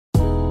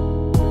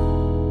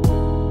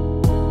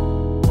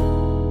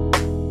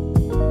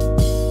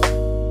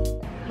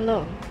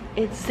hello,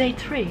 it's day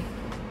 3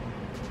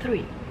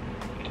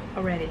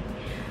 already.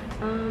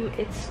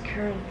 It's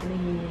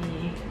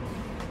currently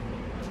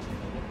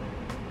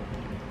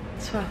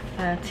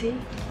 12:30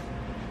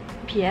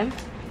 p.m.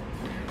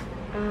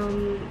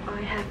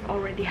 I have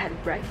already had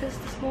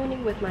breakfast this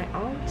morning with my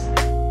aunt.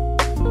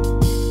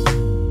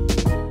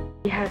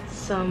 We had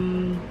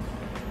some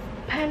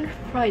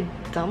pan-fried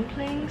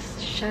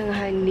dumplings,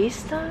 Shanghai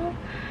style,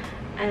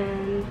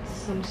 and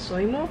some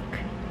soy milk.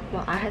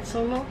 Well, I had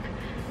soy milk,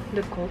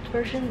 the cold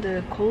version,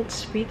 the cold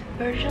sweet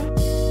version.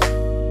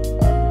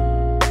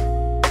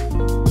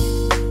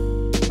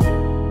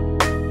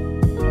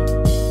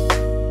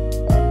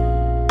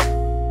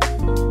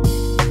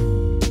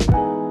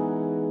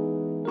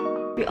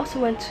 We also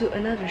went to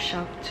another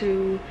shop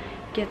to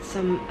get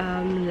some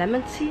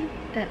lemon tea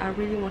that I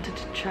really wanted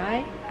to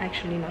try.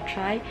 Actually not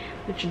try,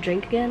 but to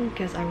drink again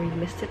because I really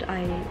missed it.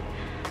 I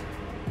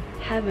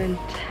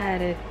haven't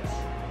had it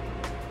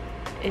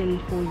in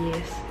 4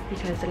 years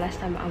because the last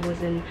time I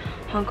was in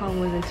Hong Kong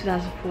was in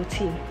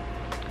 2014.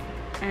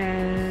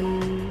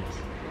 And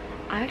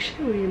I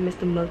actually really miss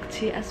the milk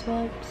tea as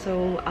well,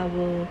 so I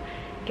will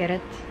get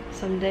it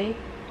someday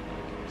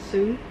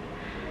soon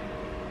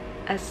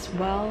as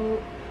well.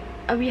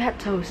 We had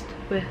toast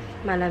with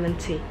my lemon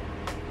tea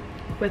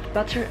with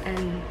butter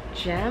and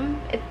jam.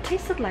 It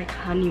tasted like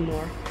honey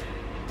more.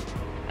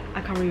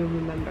 I can't really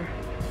remember.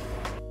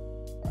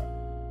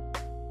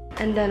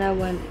 And then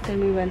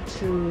we went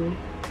to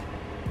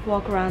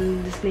walk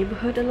around this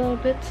neighborhood a little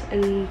bit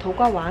in To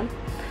Kwa Wan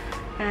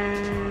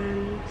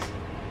and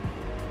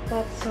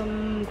bought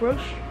some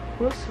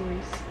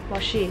groceries.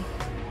 Well, she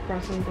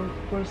brought some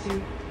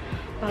groceries.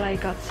 Well, I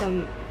got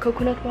some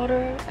coconut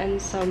water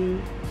and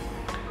some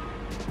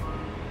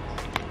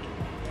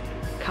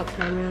cup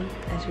ramen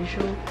as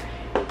usual.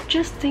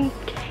 Just in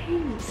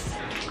case,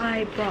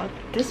 I brought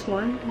this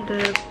one,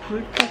 the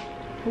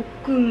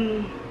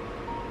불닭볶음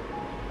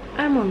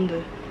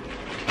almond.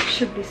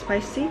 Should be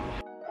spicy.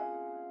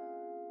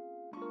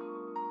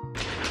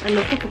 And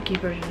the tteokbokki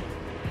version.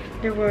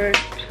 There were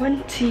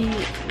 20,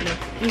 no,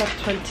 not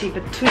 20,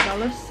 but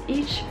 $2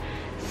 each.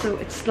 So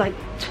it's like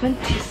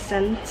 20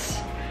 cents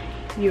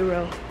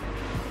euro,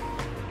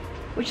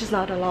 which is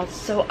not a lot.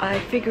 So I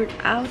figured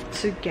out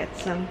to get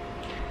some.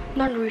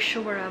 Not really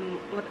sure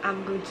what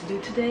I'm going to do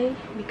today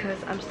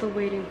because I'm still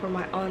waiting for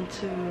my aunt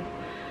to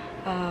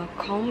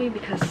call me,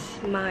 because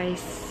my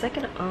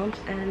second aunt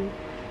and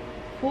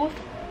fourth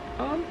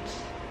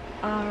aunt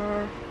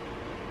are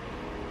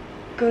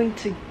going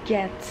to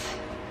get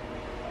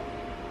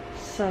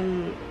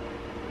some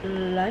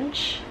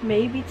lunch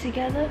maybe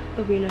together,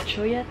 but we're not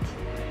sure yet.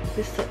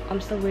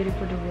 I'm still waiting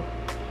for the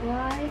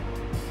reply.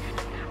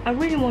 I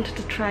really wanted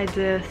to try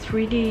the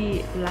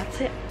 3D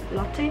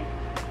latte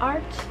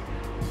art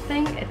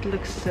thing. It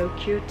looks so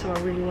cute, so I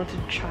really wanted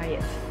to try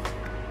it.